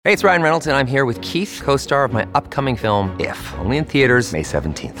Hey, it's Ryan Reynolds, and I'm here with Keith, co-star of my upcoming film, If, only in theaters May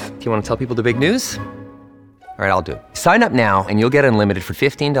 17th. Do you want to tell people the big news? All right, I'll do it. Sign up now and you'll get unlimited for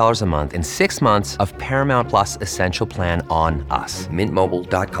 $15 a month and 6 months of Paramount Plus Essential Plan on us.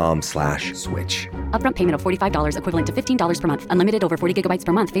 MintMobile.com/switch. Upfront payment of $45 equivalent to $15 per month. Unlimited over 40 gigabytes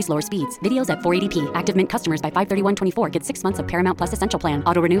per month. Face lower speeds. Videos at 480p. Active Mint customers by 531.24 get 6 months of Paramount Plus Essential Plan.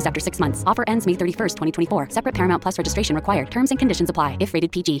 Auto renews after 6 months. Offer ends May 31st, 2024. Separate Paramount Plus registration required. Terms and conditions apply if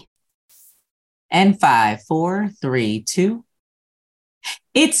rated PG. And 5, 4, 3, 2.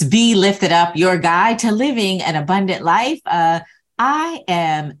 It's Be Lifted Up, your guide to living an abundant life. I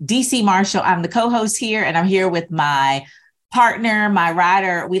am DC Marshall. I'm the co-host here, and I'm here with my partner, my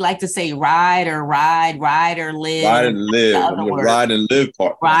rider. We like to say ride or live. Ride and live. I'm the ride and live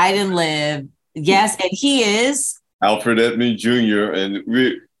partner. Ride and live. Yes, and he is Alfred Edmond Jr. And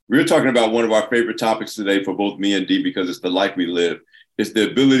we're talking about one of our favorite topics today for both me and Dee, because it's the life we live. It's the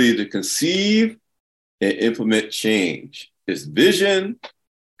ability to conceive and implement change. It's vision.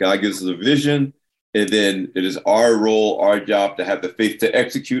 God gives us a vision, and then it is our role, our job to have the faith to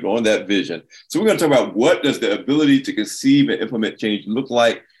execute on that vision. So we're going to talk about what does the ability to conceive and implement change look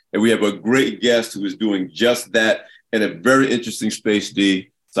like, and we have a great guest who is doing just that in a very interesting space,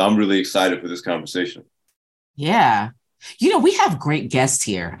 Dee. So I'm really excited for this conversation. Yeah. You know, we have great guests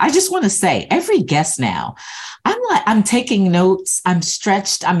here. I just want to say, every guest now, I'm taking notes. I'm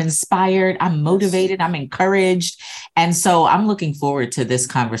stretched. I'm inspired. I'm motivated. I'm encouraged. And so I'm looking forward to this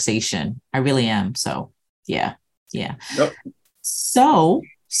conversation. I really am. So, yeah. Yep. So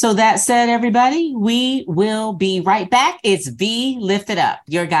that said, everybody, we will be right back. It's Be Lifted Up,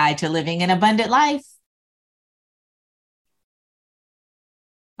 your guide to living an abundant life.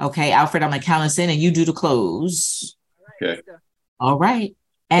 Okay, Alfred, I'm going to count us in and you do the close. Okay. All right.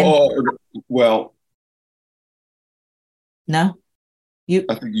 And well, no,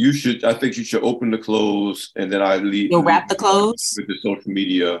 I think you should open the close, and then I leave. You'll wrap the close with the social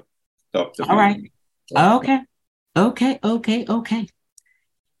media stuff. All right. Okay.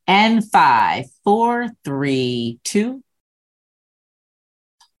 And 5, 4, 3, 2.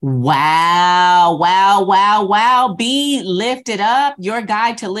 Wow. Be lifted up, your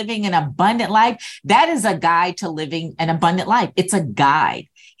guide to living an abundant life. That is a guide to living an abundant life. It's a guide.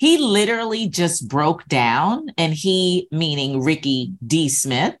 He literally just broke down, and he, meaning Ricky D.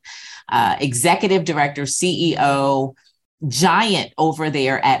 Smith, executive director, CEO, giant over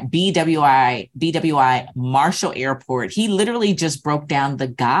there at BWI Marshall Airport. He literally just broke down the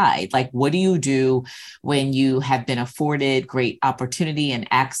guide. Like, what do you do when you have been afforded great opportunity and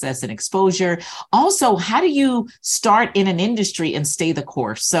access and exposure? Also, how do you start in an industry and stay the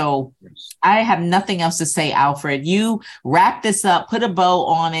course? So I have nothing else to say, Alfred. You wrap this up, put a bow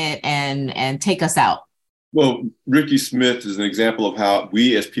on it, and take us out. Well, Ricky Smith is an example of how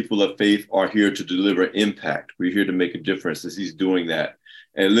we as people of faith are here to deliver impact. We're here to make a difference as he's doing that.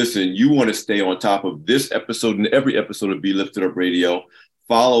 And listen, you want to stay on top of this episode and every episode of Be Lifted Up Radio.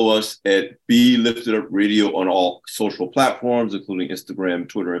 Follow us at Be Lifted Up Radio on all social platforms, including Instagram,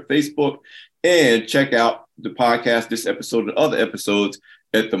 Twitter, and Facebook. And check out the podcast, this episode and other episodes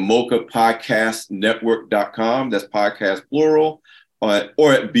at the mochapodcastnetwork.com. That's podcast plural, or at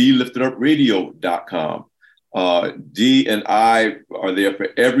beliftedupradio.com. Dee and I are there for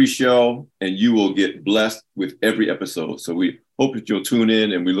every show, and you will get blessed with every episode. So we hope that you'll tune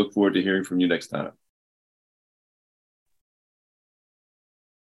in, and we look forward to hearing from you next time.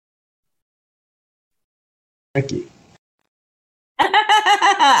 Ricky.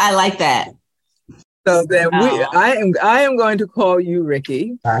 I like that. So then I am going to call you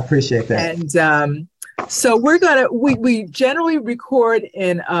Ricky. I appreciate that. And so we generally record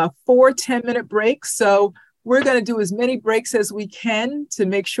in 4 10-minute breaks. So we're going to do as many breaks as we can to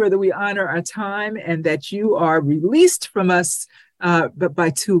make sure that we honor our time and that you are released from us but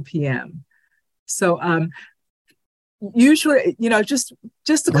by 2 p.m. So usually, just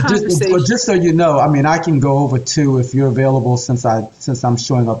a conversation. Just so you know, I mean, I can go over 2 if you're available, since I'm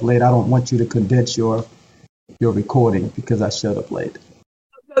showing up late. I don't want you to condense your recording because I showed up late.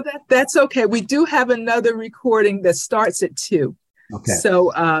 No, that's okay. We do have another recording that starts at 2. Okay.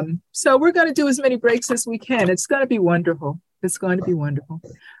 So we're going to do as many breaks as we can. It's going to be wonderful.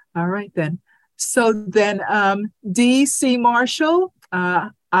 All right, then. So then, D.C. Marshall,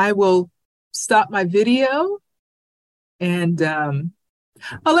 I will stop my video. And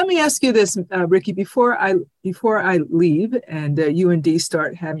let me ask you this, Ricky, before I leave and you and Dee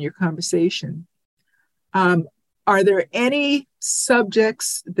start having your conversation. Are there any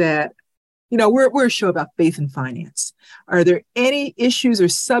subjects that, we're a show about faith and finance. Are there any issues or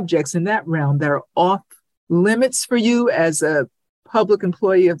subjects in that realm that are off limits for you as a public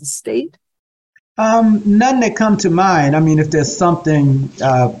employee of the state? None that come to mind. I mean, if there's something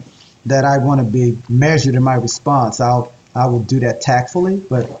that I want to be measured in my response, I will do that tactfully,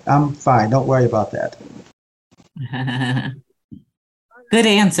 but I'm fine. Don't worry about that. Good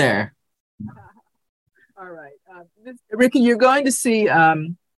answer. All right. Ricky, you're going to see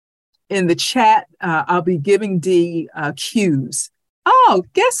in the chat, I'll be giving Dee cues. Oh,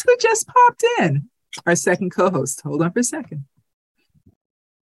 guess who just popped in? Our second co-host. Hold on for a second.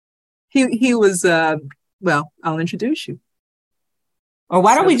 He was, well, I'll introduce you. Or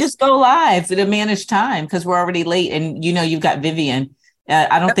why don't we just go live to manage time, because we're already late, and you've got Vivian.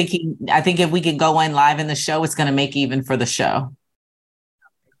 I think if we can go in live in the show, it's going to make even for the show.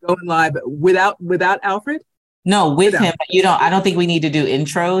 Going live without Alfred? No, with him. But I don't think we need to do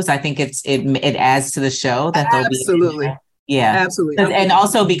intros. I think it adds to the show that they'll absolutely. Be. Yeah, absolutely. And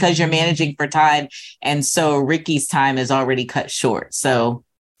also because you're managing for time, and so Ricky's time is already cut short. So,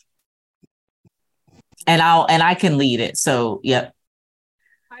 and I can lead it. So, yep.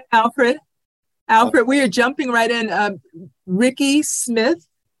 Hi, Alfred. We are jumping right in. Ricky Smith,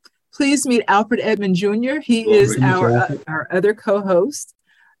 please meet Alfred Edmond Jr. He is our other co-host.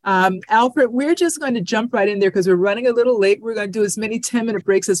 Alfred, we're just going to jump right in there because we're running a little late. We're going to do as many 10-minute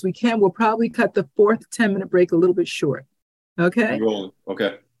breaks as we can. We'll probably cut the fourth 10-minute break a little bit short. Okay?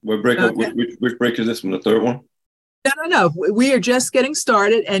 Okay. We're breaking. Okay. Which break is this one? The third one? No. We are just getting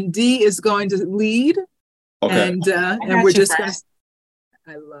started, and Dee is going to lead. Okay. And we're just going to.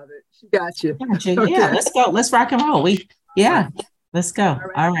 I love it. She got you. Okay. Yeah, let's go. Let's rock and roll. Let's go.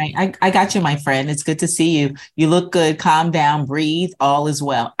 All right. I got you, my friend. It's good to see you. You look good. Calm down. Breathe. All is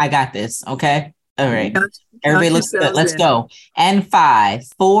well. I got this. Okay. All right. Everybody looks good. Let's go. And 5,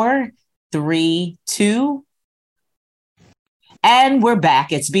 4, 3, 2. And we're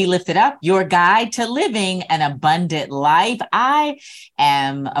back. It's Be Lifted Up, your guide to living an abundant life. I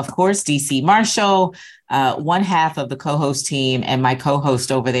am, of course, DC Marshall, one half of the co-host team, and my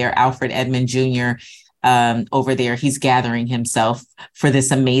co-host over there, Alfred Edmond Jr., over there. He's gathering himself for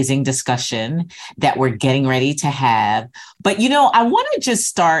this amazing discussion that we're getting ready to have. But, I want to just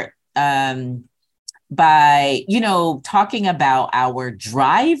start by, talking about our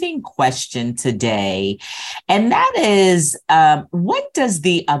driving question today. And that is, what does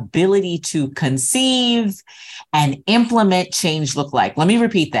the ability to conceive and implement change look like? Let me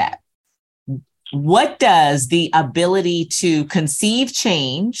repeat that. What does the ability to conceive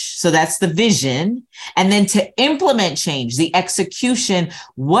change, so that's the vision, and then to implement change, the execution,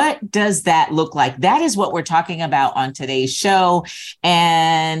 what does that look like? That is what we're talking about on today's show.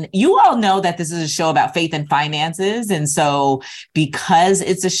 And you all know that this is a show about faith and finances. And so because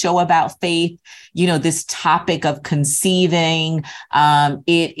it's a show about faith, this topic of conceiving,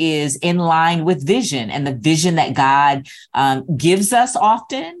 it is in line with vision, and the vision that God gives us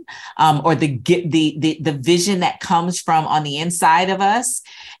often, or the vision that comes from on the inside of us.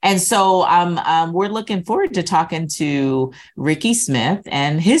 And so we're looking forward to talking to Ricky Smith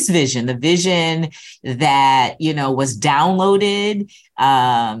and his vision, the vision that, was downloaded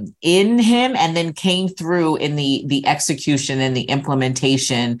in him and then came through in the execution and the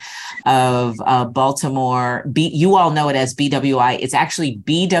implementation of Baltimore. You all know it as BWI. It's actually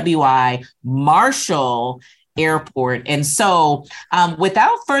BWI Marshall Airport. And so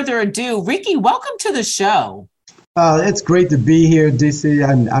without further ado, Ricky, welcome to the show. It's great to be here, DC.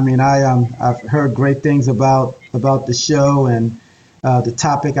 I've heard great things about the show, and the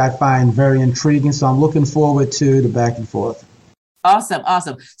topic I find very intriguing. So I'm looking forward to the back and forth.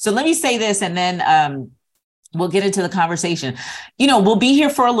 Awesome. So let me say this, and then we'll get into the conversation. We'll be here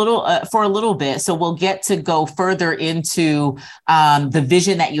for a little bit, so we'll get to go further into the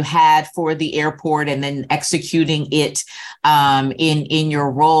vision that you had for the airport, and then executing it in your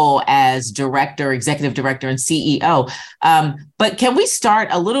role as director, executive director, and CEO. But can we start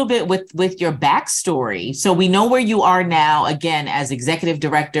a little bit with your backstory? So we know where you are now, again, as executive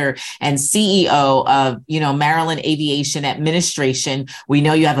director and CEO of, Maryland Aviation Administration. We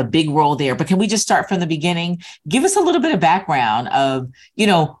know you have a big role there, but can we just start from the beginning? Give us a little bit of background of,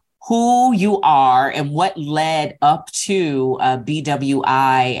 who you are and what led up to BWI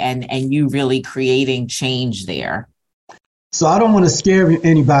and you really creating change there. So I don't want to scare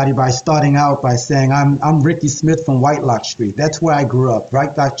anybody by starting out by saying I'm Ricky Smith from Whitelock Street. That's where I grew up.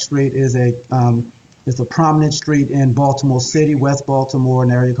 Whitelock Street is a prominent street in Baltimore City, West Baltimore,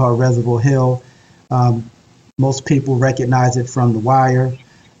 an area called Reservoir Hill. Most people recognize it from The Wire.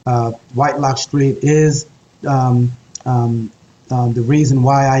 Whitelock Street is the reason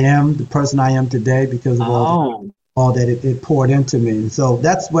why I am the person I am today, because of all that it poured into me. So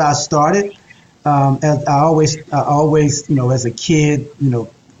that's where I started. as I always, as a kid,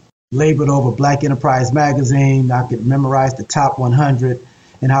 labored over Black Enterprise magazine. I could memorize the top 100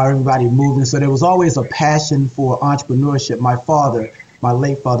 and how everybody moved. And so there was always a passion for entrepreneurship. My father, my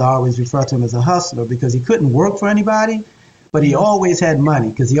late father, I always referred to him as a hustler because he couldn't work for anybody, but he always had money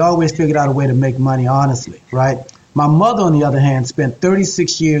because he always figured out a way to make money honestly, right? My mother, on the other hand, spent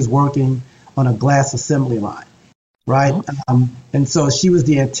 36 years working on a glass assembly line, right? And so she was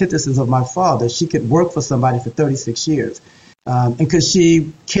the antithesis of my father. She could work for somebody for 36 years. And because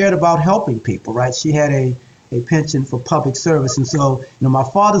she cared about helping people, right? She had a penchant for public service. And so, my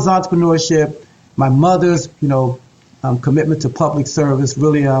father's entrepreneurship, my mother's, commitment to public service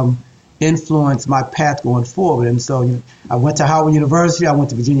really influenced my path going forward. And so, I went to Howard University, I went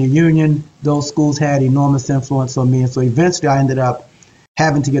to Virginia Union. Those schools had enormous influence on me. And so eventually I ended up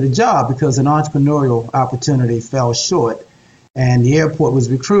having to get a job because an entrepreneurial opportunity fell short and the airport was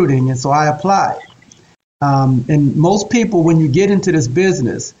recruiting. And so I applied. And most people, when you get into this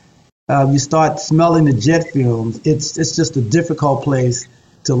business, you start smelling the jet fumes. It's just a difficult place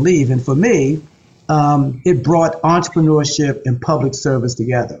to leave. And for me, it brought entrepreneurship and public service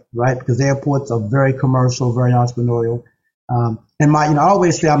together, right? Because airports are very commercial, very entrepreneurial. And I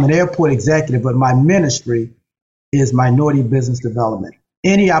always say I'm an airport executive, but my ministry is minority business development.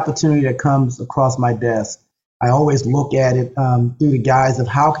 Any opportunity that comes across my desk, I always look at it through the guise of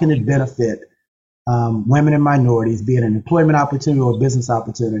how can it benefit women and minorities, be it an employment opportunity or a business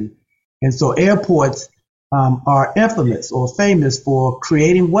opportunity. And so airports are infamous or famous for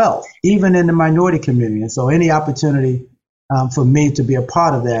creating wealth, even in the minority community. And so any opportunity for me to be a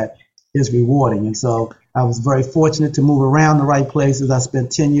part of that is rewarding. And so I was very fortunate to move around the right places. I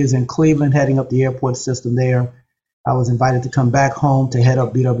spent 10 years in Cleveland heading up the airport system there. I was invited to come back home to head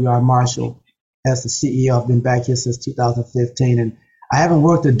up BWI Marshall as the CEO. I've been back here since 2015. And I haven't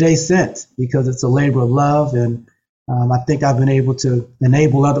worked a day since because it's a labor of love. And I think I've been able to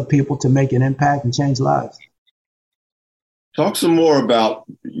enable other people to make an impact and change lives. Talk some more about,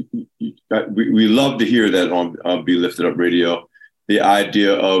 we love to hear that on Be Lifted Up Radio, the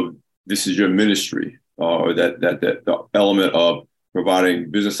idea of this is your ministry, or that the element of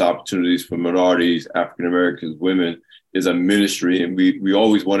providing business opportunities for minorities, African Americans, women is a ministry. And we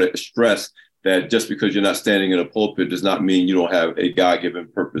always want to stress that just because you're not standing in a pulpit does not mean you don't have a God-given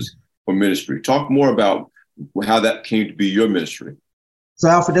purpose for ministry. Talk more about how that came to be your ministry. So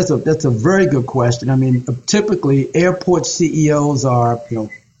Alfred, that's a very good question. I mean, typically airport CEOs are,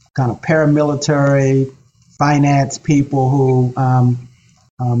 kind of paramilitary, finance people who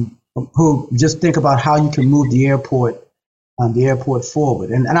just think about how you can move the airport forward.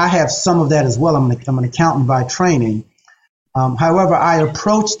 And I have some of that as well. I'm an accountant by training. However, I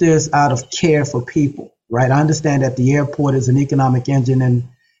approach this out of care for people, right? I understand that the airport is an economic engine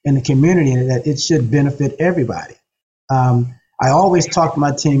in the community and that it should benefit everybody. I always talk to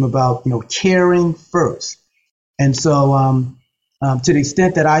my team about, caring first. And so to the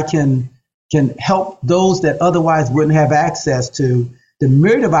extent that I can help those that otherwise wouldn't have access to the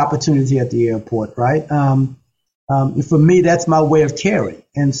myriad of opportunity at the airport, right? For me, that's my way of caring.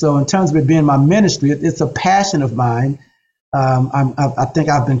 And so in terms of it being my ministry, it's a passion of mine. I think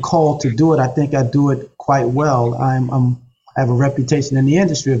I've been called to do it. I think I do it quite well. I have a reputation in the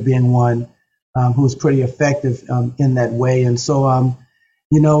industry of being one who's pretty effective in that way. And so,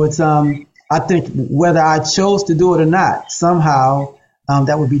 it's I think whether I chose to do it or not, somehow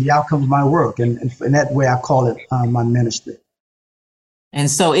that would be the outcome of my work. And in that way, I call it my ministry. And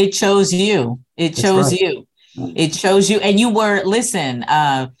so it chose you. It chose you. It shows you. And you were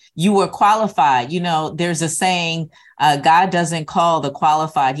qualified. There's a saying, God doesn't call the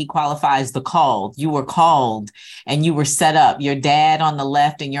qualified. He qualifies the called. You were called and you were set up. Your dad on the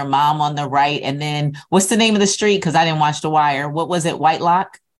left and your mom on the right. And then what's the name of the street? Because I didn't watch The Wire. What was it?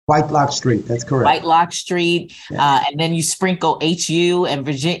 Whitelock? Whitelock Street. That's correct. Whitelock Street. Yeah. And then you sprinkle HU and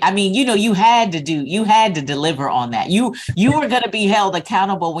Virginia. I mean, you had to deliver on that. You were going to be held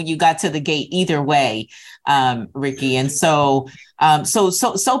accountable when you got to the gate either way, Ricky. And so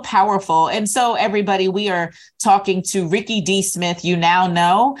powerful. And so everybody, we are talking to Ricky D. Smith, you now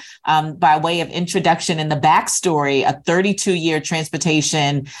know, by way of introduction and the backstory, a 32-year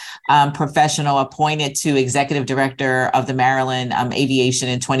transportation professional appointed to executive director of the Maryland Aviation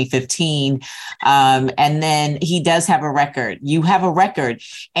in 2015. And then he does have a record. You have a record.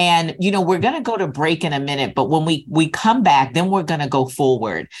 And, we're going to go to break in a minute, but when we come back, then we're going to go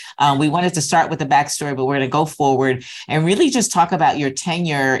forward. We wanted to start with the backstory, but we're going to go forward and really just talk about your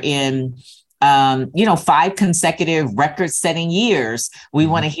tenure in 5 consecutive record-setting years. We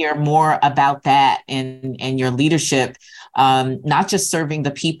want to hear more about that and your leadership not just serving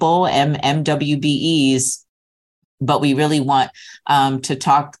the people and MWBEs, but we really want to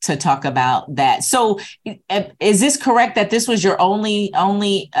talk about that. So is this correct that this was your only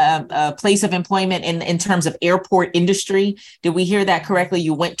place of employment in terms of airport industry? Did we hear that correctly?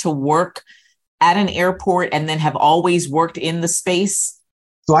 You went to work at an airport and then have always worked in the space?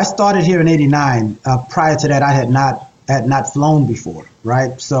 So I started here in '89. Prior to that, I had not flown before,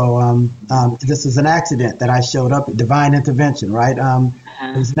 right? So this is an accident that I showed up, divine intervention, right?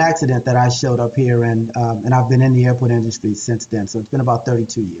 It was an accident that I showed up here, and I've been in the airport industry since then. So it's been about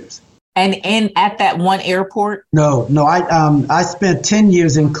 32 years. And at that one airport? No. I spent 10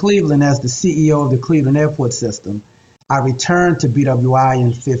 years in Cleveland as the CEO of the Cleveland Airport System. I returned to BWI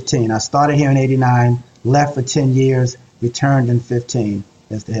in 15. I started here in '89, left for 10 years, returned in 15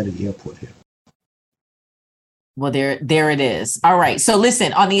 as the head of the airport here. Well, there it is. All right. So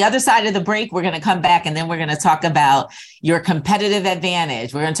listen, on the other side of the break, we're going to come back and then we're going to talk about your competitive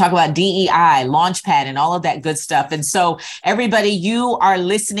advantage. We're going to talk about DEI, Launchpad, and all of that good stuff. And so everybody, you are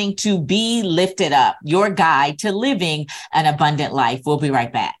listening to Be Lifted Up, your guide to living an abundant life. We'll be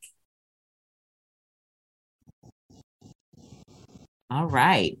right back. All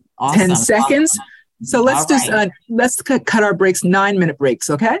right. Awesome. 10 seconds. So let's let's cut our breaks, 9-minute breaks.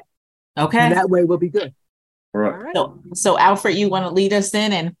 Okay. Okay. And that way we'll be good. All right. So Alfred, you want to lead us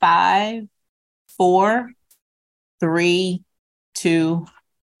in 5, 4, 3, 2.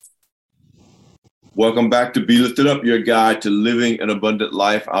 Welcome back to Be Lifted Up, your guide to living an abundant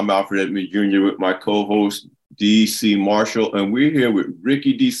life. I'm Alfred Edmond Jr. with my co-host, D.C. Marshall, and we're here with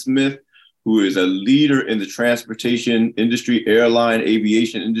Ricky D. Smith, who is a leader in the transportation industry, airline,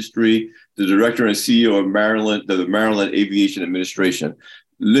 aviation industry, the director and CEO of the Maryland Aviation Administration.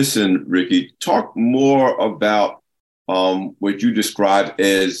 Listen, Ricky, talk more about what you described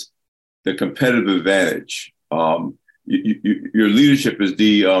as the competitive advantage. Your leadership, as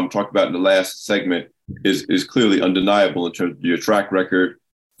Dee talked about in the last segment, is clearly undeniable in terms of your track record,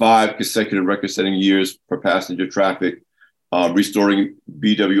 5 consecutive record-setting years for passenger traffic, restoring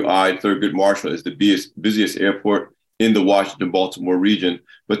BWI, Thurgood Marshall, as the busiest airport in the Washington-Baltimore region.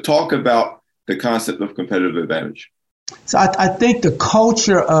 But talk about the concept of competitive advantage. So I think the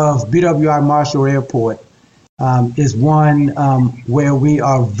culture of BWI Marshall Airport is one where we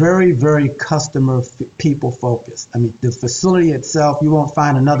are very, very customer people focused. I mean, the facility itself, you won't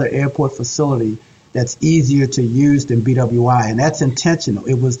find another airport facility that's easier to use than BWI, and that's intentional.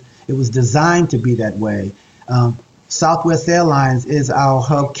 It was designed to be that way. Southwest Airlines is our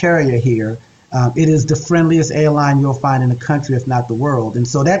hub carrier here. It is the friendliest airline you'll find in the country, if not the world. And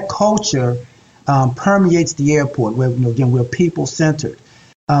so that culture permeates the airport, where, again, we're people-centered.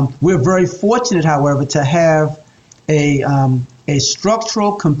 We're very fortunate, however, to have a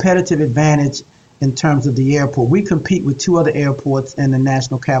structural competitive advantage in terms of the airport. We compete with 2 other airports in the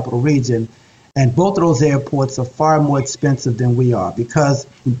National Capital Region, and both of those airports are far more expensive than we are because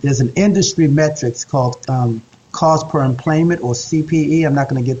there's an industry metrics called cost per employment, or CPE. I'm not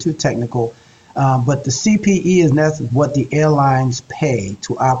going to get too technical, but the CPE is in essence what the airlines pay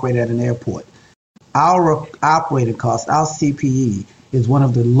to operate at an airport. Our operating cost, our CPE, is one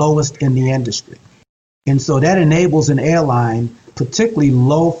of the lowest in the industry. And so that enables an airline, particularly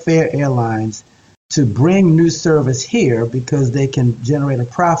low-fare airlines, to bring new service here because they can generate a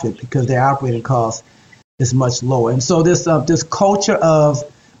profit because their operating cost is much lower. And so this culture of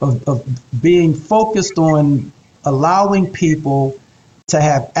being focused on allowing people to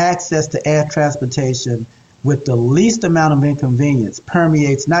have access to air transportation with the least amount of inconvenience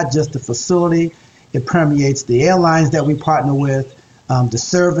permeates not just the facility, it permeates the airlines that we partner with, the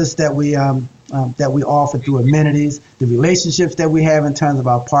service that we offer through amenities, the relationships that we have in terms of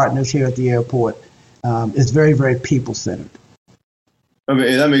our partners here at the airport. Is very, very people-centered. I mean,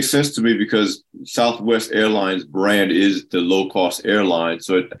 and that makes sense to me because Southwest Airlines brand is the low-cost airline.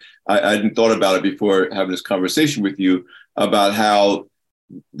 So I hadn't thought about it before having this conversation with you about how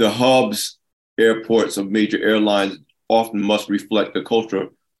the hubs, airports of major airlines often must reflect the culture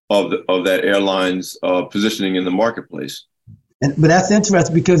of that airline's positioning in the marketplace. But that's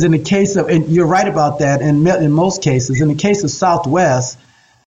interesting because in the case of, and you're right about that, and in most cases, in the case of Southwest,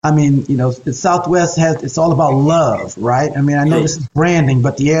 I mean, Southwest it's all about love, right? I mean, I know this is branding,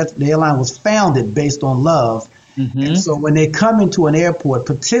 but the airline was founded based on love. Mm-hmm. And so when they come into an airport,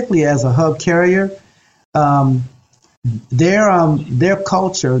 particularly as a hub carrier, their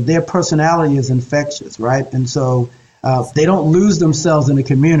culture, their personality is infectious, right? And so they don't lose themselves in the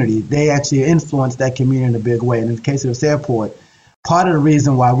community. They actually influence that community in a big way. And in the case of this airport, part of the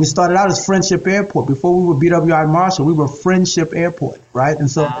reason why we started out as Friendship Airport. Before we were BWI Marshall, we were Friendship Airport, right? And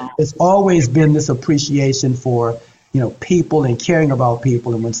so It's always been this appreciation for people and caring about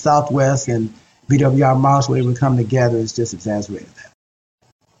people. And when Southwest and BWI Marshall were able to come together, it's just exaggerated that.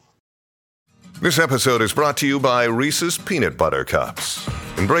 This episode is brought to you by Reese's Peanut Butter Cups.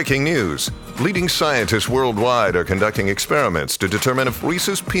 In breaking news, leading scientists worldwide are conducting experiments to determine if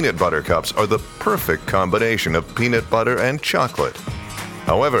Reese's Peanut Butter Cups are the perfect combination of peanut butter and chocolate.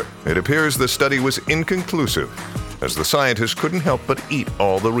 However, it appears the study was inconclusive, as the scientists couldn't help but eat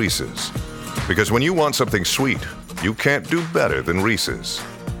all the Reese's. Because when you want something sweet, you can't do better than Reese's.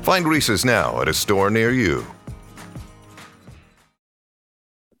 Find Reese's now at a store near you.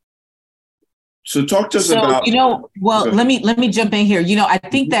 So talk to us about, let me jump in here. I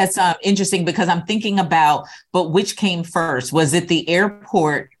think that's interesting because I'm thinking about, but which came first? Was it the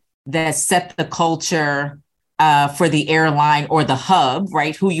airport that set the culture for the airline or the hub,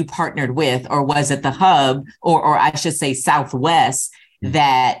 right? Who you partnered with, or was it the hub or I should say Southwest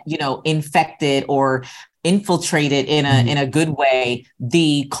that, infected or infiltrated in a good way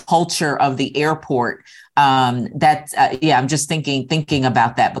the culture of the airport? I'm just thinking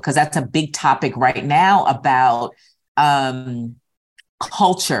about that because that's a big topic right now about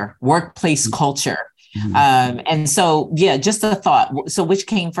culture, workplace culture. And so, just a thought. So which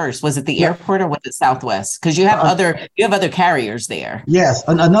came first? Was it the airport or was it Southwest? Because you have other carriers there. Yes,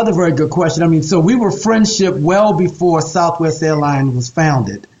 another very good question. I mean, so we were friendship well before Southwest Airlines was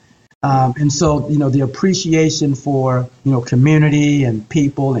founded. And so, the appreciation for, community and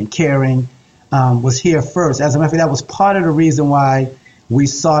people and caring was here first. As a matter of fact, that was part of the reason why we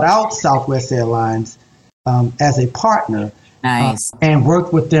sought out Southwest Airlines as a partner. Nice. And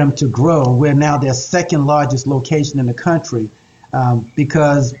worked with them to grow. We're now their second largest location in the country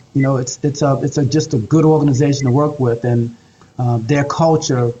because, it's just a good organization to work with, and their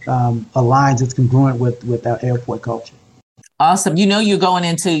culture aligns, it's congruent with our airport culture. Awesome. You're going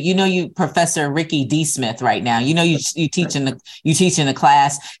into, you Professor Ricky D. Smith right now. You teach in the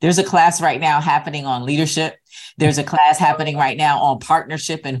class. There's a class right now happening on leadership. There's a class happening right now on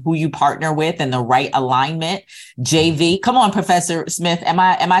partnership and who you partner with and the right alignment. JV. Come on, Professor Smith. Am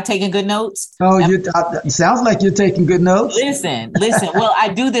I taking good notes? Oh, it sounds like you're taking good notes. Listen. Well, I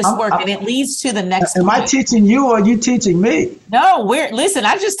do this work and it leads to the next Am point. I teaching you or are you teaching me? No,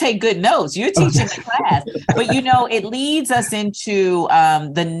 I just take good notes. You're teaching the class. But it leads us into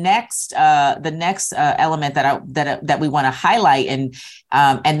the next element that we want to highlight,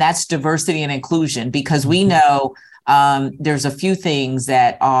 and that's diversity and inclusion, because we know there's a few things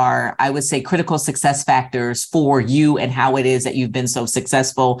that are, I would say, critical success factors for you and how it is that you've been so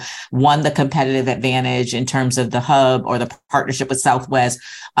successful. One, the competitive advantage in terms of the hub or the partnership with Southwest.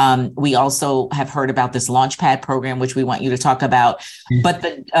 We also have heard about this Launchpad program, which we want you to talk about, but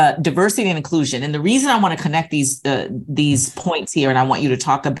the diversity and inclusion. And the reason I want to connect these points here, and I want you to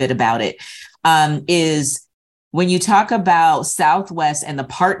talk a bit about it, is when you talk about Southwest and the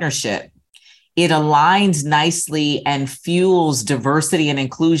partnership, it aligns nicely and fuels diversity and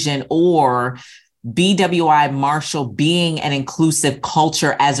inclusion, or BWI Marshall being an inclusive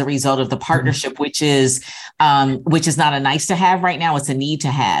culture as a result of the partnership, which is not a nice to have right now. It's a need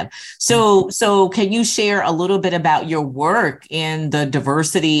to have. So can you share a little bit about your work in the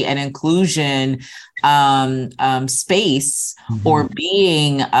diversity and inclusion space, or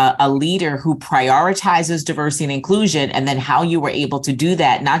being a leader who prioritizes diversity and inclusion, and then how you were able to do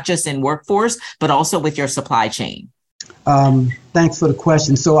that, not just in workforce, but also with your supply chain? Thanks for the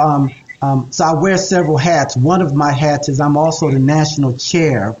question. So I wear several hats. One of my hats is I'm also the national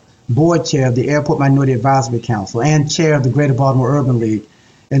board chair of the Airport Minority Advisory Council and chair of the Greater Baltimore Urban League.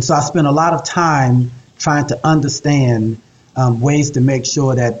 And so I spend a lot of time trying to understand ways to make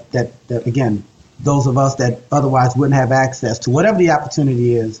sure that again, those of us that otherwise wouldn't have access to whatever the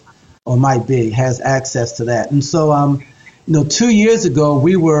opportunity is or might be, has access to that. And so, 2 years ago,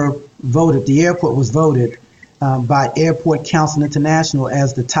 the airport was voted by Airport Council International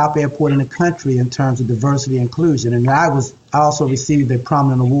as the top airport in the country in terms of diversity and inclusion. And I also received a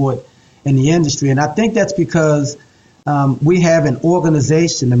prominent award in the industry. And I think that's because we have an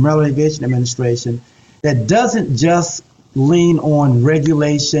organization, the Maryland Aviation Administration, that doesn't just lean on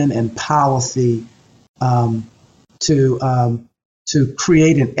regulation and policy to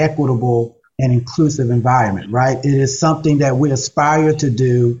create an equitable and inclusive environment, right? It is something that we aspire to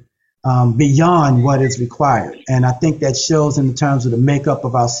do beyond what is required. And I think that shows in terms of the makeup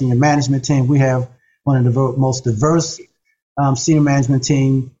of our senior management team. We have one of the most diverse senior management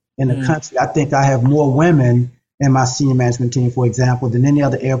team in the country. I think I have more women in my senior management team, for example, than any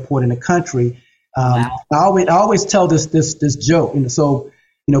other airport in the country. Wow. I always tell this joke. So,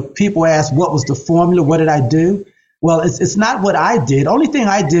 people ask, what was the formula? What did I do? Well, it's not what I did. Only thing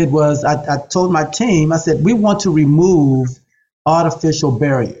I did was I told my team, I said, we want to remove artificial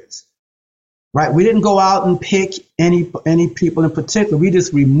barriers, right? We didn't go out and pick any people in particular. We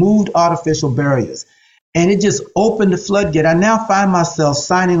just removed artificial barriers. And it just opened the floodgate. I now find myself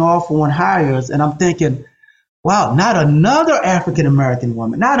signing off on hires, and I'm thinking, wow, not another African-American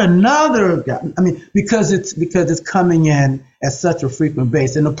woman, not another guy. I mean, because it's coming in at such a frequent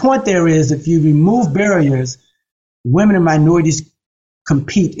base. And the point there is, if you remove barriers, women and minorities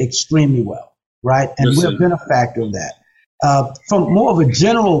compete extremely well, right? And we've been a factor of that. From more of a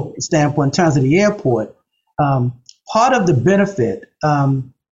general standpoint, in terms of the airport, part of the benefit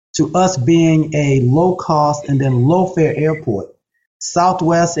to us being a low-cost and then low-fare airport,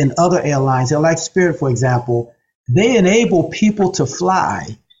 Southwest and other airlines, like Spirit, for example, they enable people to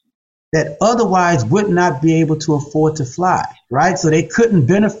fly that otherwise would not be able to afford to fly, right? So they couldn't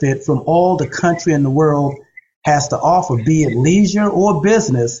benefit from all the country and the world has to offer, be it leisure or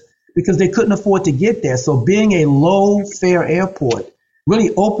business, because they couldn't afford to get there. So being a low-fare airport really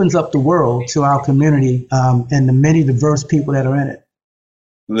opens up the world to our community and the many diverse people that are in it.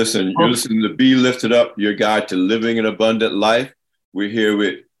 Listen, you're listening to Be Lifted Up, your guide to living an abundant life. We're here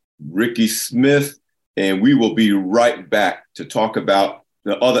with Ricky Smith, and we will be right back to talk about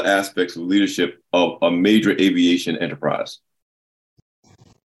the other aspects of leadership of a major aviation enterprise.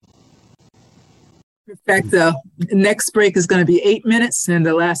 In fact, the next break is going to be 8 minutes, and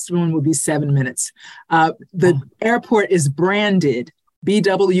the last one will be 7 minutes. The airport is branded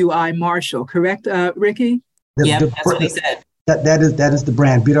BWI Marshall, correct, Ricky? That's what he said. That is the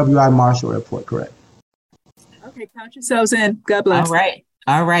brand, BWI Marshall Airport, correct. Okay, count yourselves in. God bless.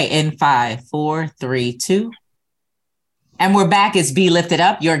 All right. In 5, 4, 3, 2. And we're back. It's Be Lifted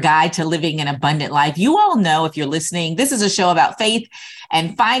Up, your guide to living an abundant life. You all know, if you're listening, this is a show about faith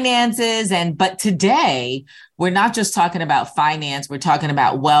and finances. But today, we're not just talking about finance. We're talking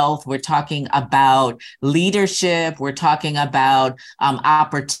about wealth. We're talking about leadership. We're talking about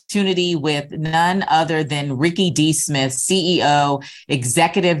opportunity with none other than Ricky D. Smith, CEO,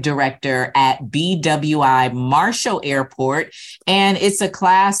 Executive Director at BWI Marshall Airport. And it's a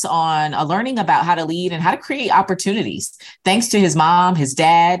class on learning about how to lead and how to create opportunities. Thanks to his mom, his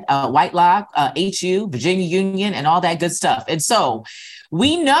dad, Whitelock, HU, Virginia Union, and all that good stuff. And so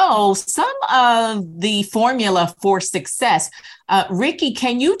we know some of the formula for success. Ricky,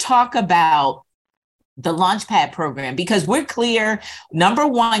 can you talk about the Launchpad program? Because we're clear, number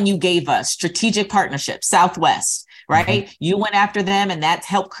one, you gave us strategic partnership, Southwest, right? Mm-hmm. You went after them and that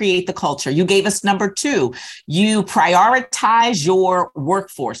helped create the culture. You gave us number two, you prioritize your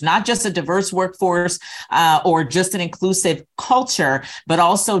workforce, not just a diverse workforce or just an inclusive culture, but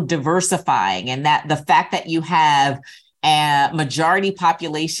also diversifying. And that the fact that you have majority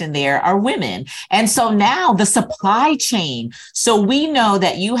population there are women. And so now the supply chain. So we know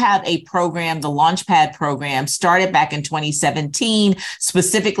that you have a program, the Launchpad program, started back in 2017,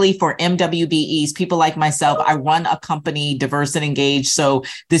 specifically for MWBEs, people like myself. I run a company, Diverse and Engaged. So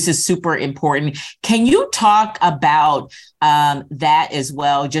this is super important. Can you talk about that as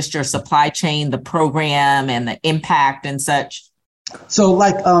well? Just your supply chain, the program and the impact and such? So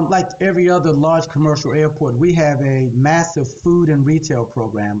like every other large commercial airport, we have a massive food and retail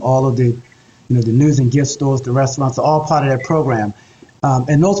program. All of the news and gift stores, the restaurants are all part of that program.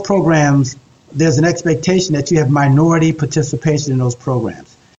 And those programs, there's an expectation that you have minority participation in those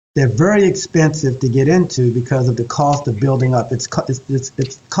programs. They're very expensive to get into because of the cost of building up. It's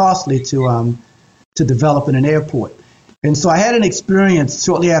costly to develop in an airport. And so I had an experience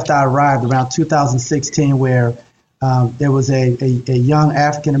shortly after I arrived around 2016 where there was a young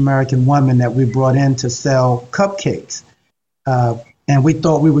African-American woman that we brought in to sell cupcakes. And we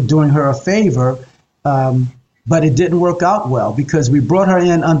thought we were doing her a favor, but it didn't work out well because we brought her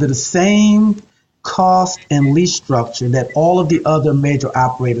in under the same cost and lease structure that all of the other major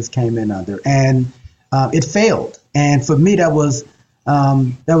operators came in under. And it failed. And for me, that was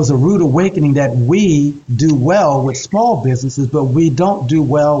a rude awakening that we do well with small businesses, but we don't do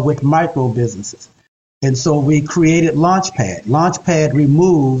well with micro businesses. And so we created Launchpad. Launchpad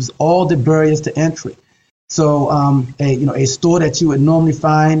removes all the barriers to entry. So a store that you would normally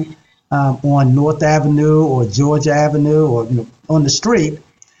find on North Avenue or Georgia Avenue or on the street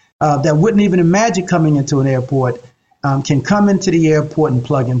that wouldn't even imagine coming into an airport can come into the airport and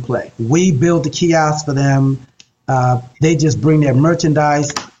plug and play. We build the kiosks for them. They just bring their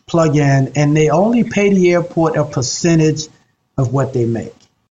merchandise, plug in, and they only pay the airport a percentage of what they make.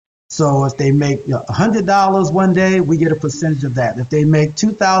 So if they make $100 one day, we get a percentage of that. If they make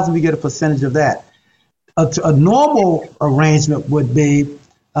 $2,000, we get a percentage of that. A normal arrangement would be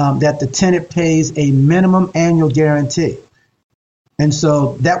that the tenant pays a minimum annual guarantee. And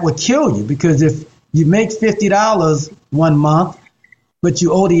so that would kill you, because if you make $50 one month, but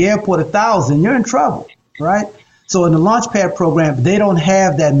you owe the airport $1,000, you're in trouble, right? So in the Launchpad program, they don't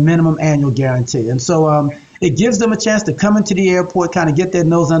have that minimum annual guarantee. And so it gives them a chance to come into the airport, kind of get their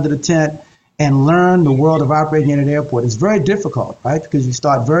nose under the tent and learn the world of operating in an airport. It's very difficult, right? Because you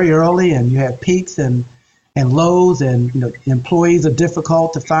start very early and you have peaks and lows, and employees are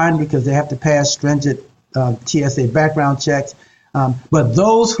difficult to find because they have to pass stringent TSA background checks. But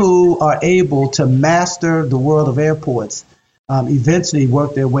those who are able to master the world of airports eventually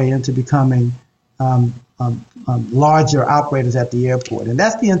work their way into becoming larger operators at the airport. And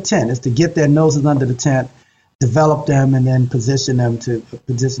that's the intent, is to get their noses under the tent, develop them, and then position them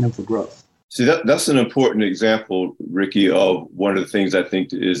for growth. See, that's an important example, Ricky, of one of the things I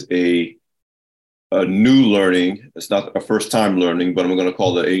think is a new learning. It's not a first time learning, but I'm going to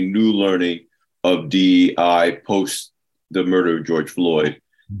call it a new learning of DEI post the murder of George Floyd.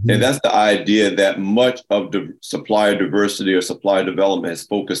 Mm-hmm. And that's the idea that much of the supplier diversity or supplier development has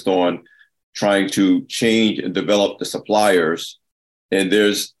focused on trying to change and develop the suppliers. And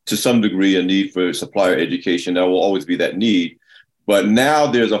there's, to some degree, a need for supplier education. There will always be that need. But now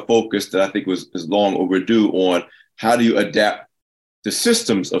there's a focus that I think is long overdue on how do you adapt the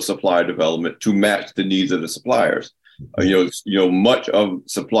systems of supplier development to match the needs of the suppliers. Much of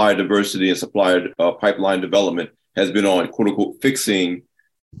supplier diversity and supplier pipeline development has been on, quote unquote, fixing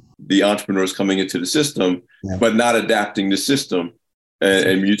the entrepreneurs coming into the system, but not adapting the system.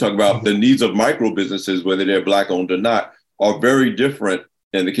 And you talk about the needs of micro businesses, whether they're Black owned or not, are very different,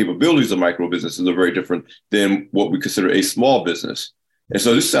 and the capabilities of micro businesses are very different than what we consider a small business. And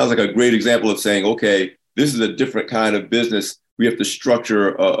so this sounds like a great example of saying, okay, this is a different kind of business. We have to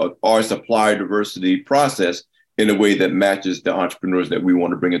structure our supplier diversity process in a way that matches the entrepreneurs that we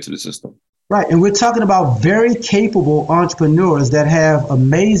want to bring into the system. Right. And we're talking about very capable entrepreneurs that have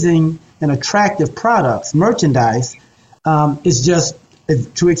amazing and attractive products. Merchandise is just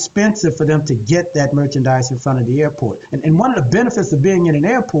too expensive for them to get that merchandise in front of the airport. And one of the benefits of being in an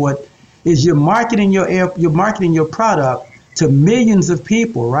airport is you're marketing your product to millions of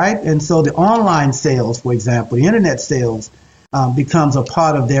people, right? And so the online sales, for example, the internet sales becomes a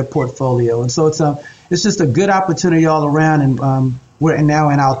part of their portfolio. And so it's just a good opportunity all around. And we're now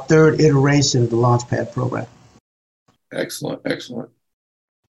in our third iteration of the Launchpad program. Excellent.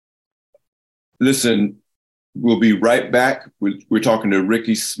 Listen, we'll be right back. We're talking to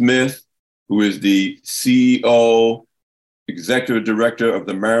Ricky Smith, who is the CEO, Executive Director of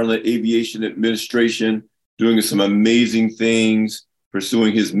the Maryland Aviation Administration, doing some amazing things,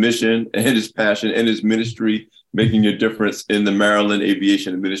 pursuing his mission and his passion and his ministry, making a difference in the Maryland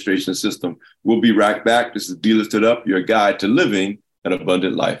Aviation Administration system. We'll be right back. This is Be Lifted Up, your guide to living an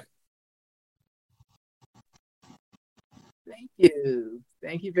abundant life. Thank you.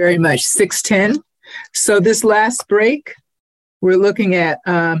 Thank you very much. 6:10. So this last break, we're looking at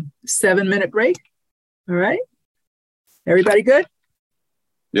 7-minute break. All right. Everybody good?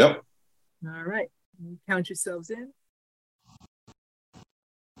 Yep. All right. Count yourselves in.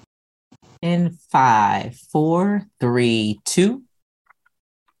 In 5, 4, 3, 2.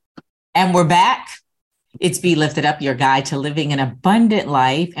 And we're back. It's Be Lifted Up, your guide to living an abundant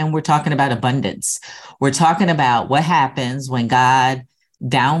life. And we're talking about abundance. We're talking about what happens when God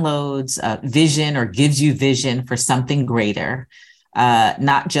downloads vision or gives you vision for something greater,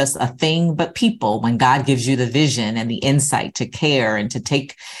 not just a thing, but people. When God gives you the vision and the insight to care and to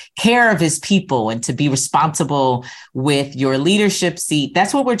take care of his people and to be responsible with your leadership seat.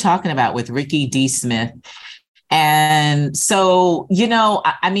 That's what we're talking about with Ricky D. Smith. And so,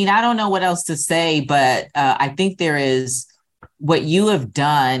 I don't know what else to say, but I think what you have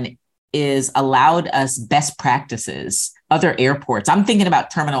done is allowed us best practices, other airports. I'm thinking about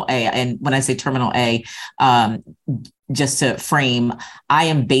Terminal A. And when I say Terminal A, just to frame, I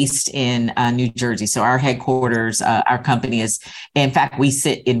am based in New Jersey. So our headquarters, our company is, in fact, we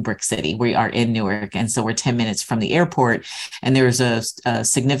sit in Brick City. We are in Newark. And so we're 10 minutes from the airport. And there's a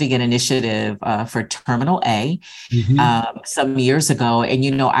significant initiative for Terminal A some years ago.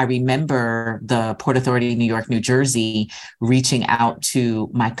 And, I remember the Port Authority of New York, New Jersey, reaching out to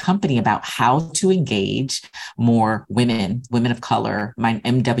my company about how to engage more women of color, my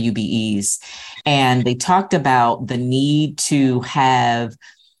MWBEs. And they talked about the need to have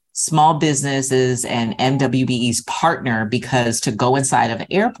small businesses and MWBEs partner, because to go inside of an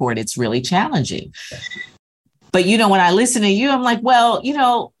airport, it's really challenging. But, when I listen to you, I'm like, well,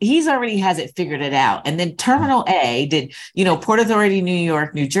 he's already has it figured it out. And then Terminal A did, Port Authority, New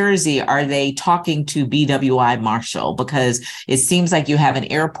York, New Jersey, are they talking to BWI Marshall? Because it seems like you have an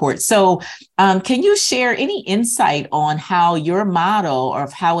airport. So can you share any insight on how your model, or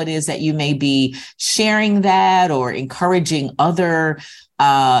how it is that you may be sharing that or encouraging other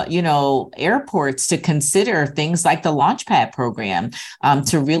airports to consider things like the Launchpad program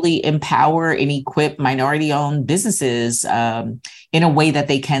to really empower and equip minority-owned businesses in a way that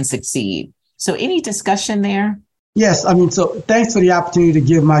they can succeed? So any discussion there? Yes, so thanks for the opportunity to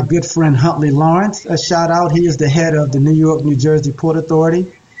give my good friend Huntley Lawrence a shout out. He is the head of the New York, New Jersey Port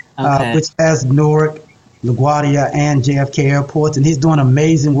Authority, which has Newark, LaGuardia, and JFK airports, and he's doing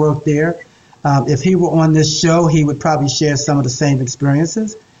amazing work there. If he were on this show, he would probably share some of the same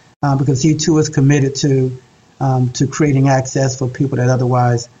experiences because he too is committed to creating access for people that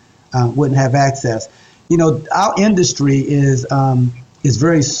otherwise wouldn't have access. Our industry is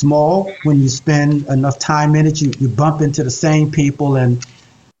very small. When you spend enough time in it, you bump into the same people. And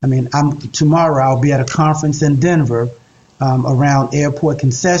tomorrow I'll be at a conference in Denver around airport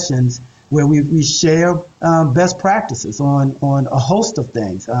concessions, where we share best practices on a host of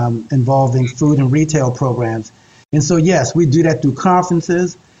things involving food and retail programs. And so, yes, we do that through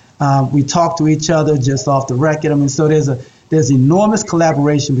conferences. We talk to each other just off the record. So there's enormous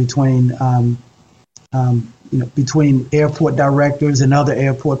collaboration between airport directors and other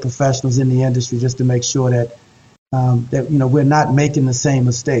airport professionals in the industry, just to make sure that we're not making the same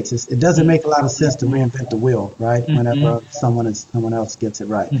mistakes. It doesn't make a lot of sense to reinvent the wheel, right? Whenever someone else gets it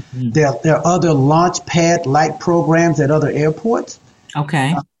right. There are other Launchpad-like programs at other airports.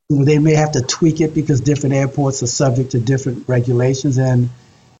 Okay. They may have to tweak it because different airports are subject to different regulations, and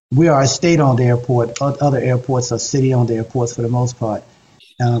we are a state-owned airport. Other airports are city-owned airports for the most part,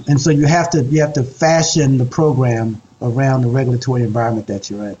 and so you have to fashion the program around the regulatory environment that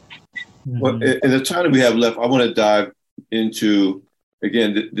you're in. Well, in the time that we have left, I want to dive into,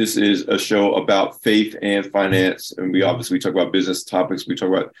 again, this is a show about faith and finance. And we obviously talk about business topics. We talk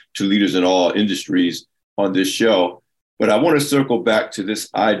about two leaders in all industries on this show. But I want to circle back to this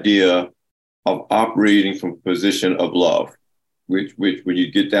idea of operating from a position of love, which when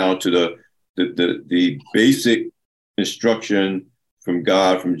you get down to the basic instruction from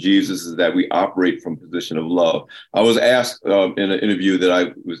God, from Jesus, is that we operate from a position of love. I was asked in an interview that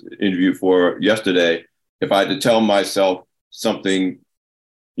I was interviewed for yesterday, if I had to tell myself something,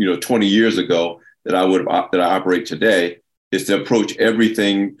 20 years ago that I operate today, is to approach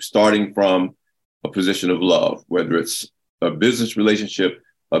everything starting from a position of love, whether it's a business relationship,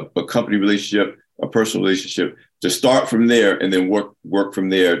 a company relationship, a personal relationship, to start from there and then work from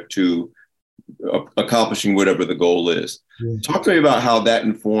there to accomplishing whatever the goal is. Yeah. Talk to me about how that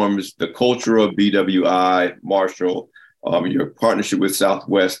informs the culture of BWI, Marshall, your partnership with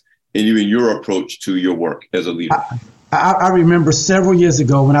Southwest, and even your approach to your work as a leader. I remember several years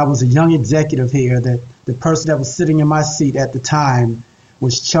ago when I was a young executive here that the person that was sitting in my seat at the time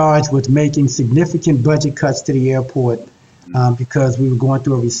was charged with making significant budget cuts to the airport because we were going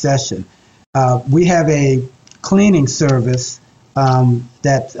through a recession. We have a cleaning service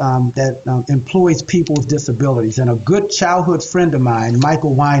that employs people with disabilities. And a good childhood friend of mine,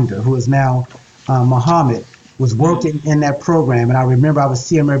 Michael Winder, who is now Muhammad, was working in that program. And I remember I would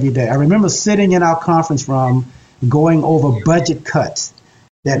see him every day. I remember sitting in our conference room going over budget cuts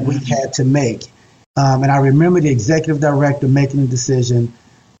that we had to make. And I remember the executive director making the decision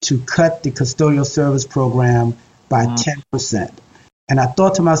to cut the custodial service program by 10%. And I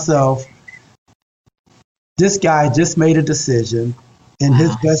thought to myself, this guy just made a decision in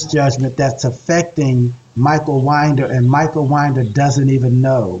his best judgment that's affecting Michael Winder, and Michael Winder doesn't even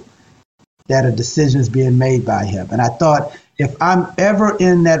know that a decision is being made by him. And I thought, if I'm ever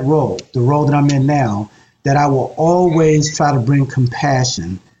in that role, the role that I'm in now, that I will always try to bring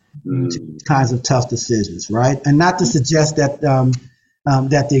compassion to these kinds of tough decisions, right? And not to suggest that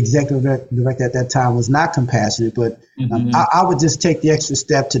that the executive director at that time was not compassionate, but I would just take the extra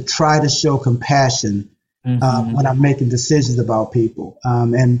step to try to show compassion when I'm making decisions about people.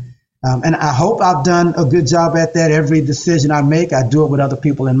 And I hope I've done a good job at that. Every decision I make, I do it with other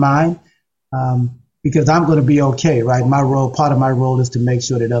people in mind, because I'm going to be okay, right? Part of my role is to make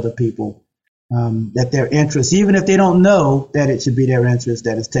sure that other people, that their interests, even if they don't know that it should be their interest,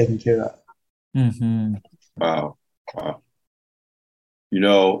 that it's taken care of. Wow. You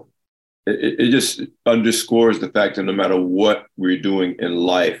know, it just underscores the fact that no matter what we're doing in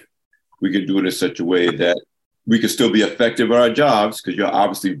life, we can do it in such a way that we can still be effective at our jobs, because you're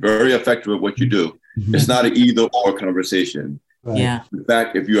obviously very effective at what you do. It's not an either or conversation. Right. Yeah. In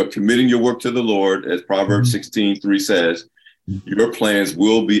fact, if you are committing your work to the Lord, as Proverbs 16:3 says, your plans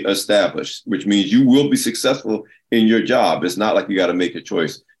will be established, which means you will be successful in your job. It's not like you got to make a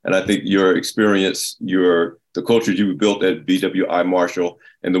choice. And I think your experience, the culture you built at BWI Marshall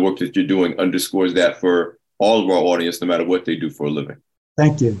and the work that you're doing underscores that for all of our audience, no matter what they do for a living.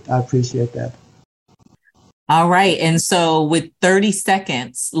 Thank you. I appreciate that. All right. And so with 30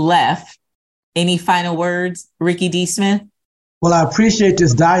 seconds left, any final words, Ricky D. Smith? Well, I appreciate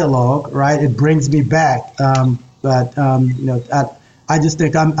this dialogue, right? It brings me back. I just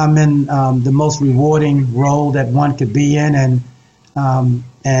think I'm in the most rewarding role that one could be in,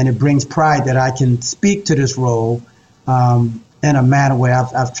 and it brings pride that I can speak to this role in a manner where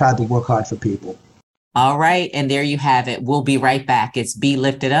I've tried to work hard for people. All right. And there you have it. We'll be right back. It's Be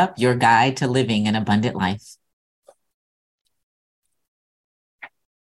Lifted Up, your guide to living an abundant life.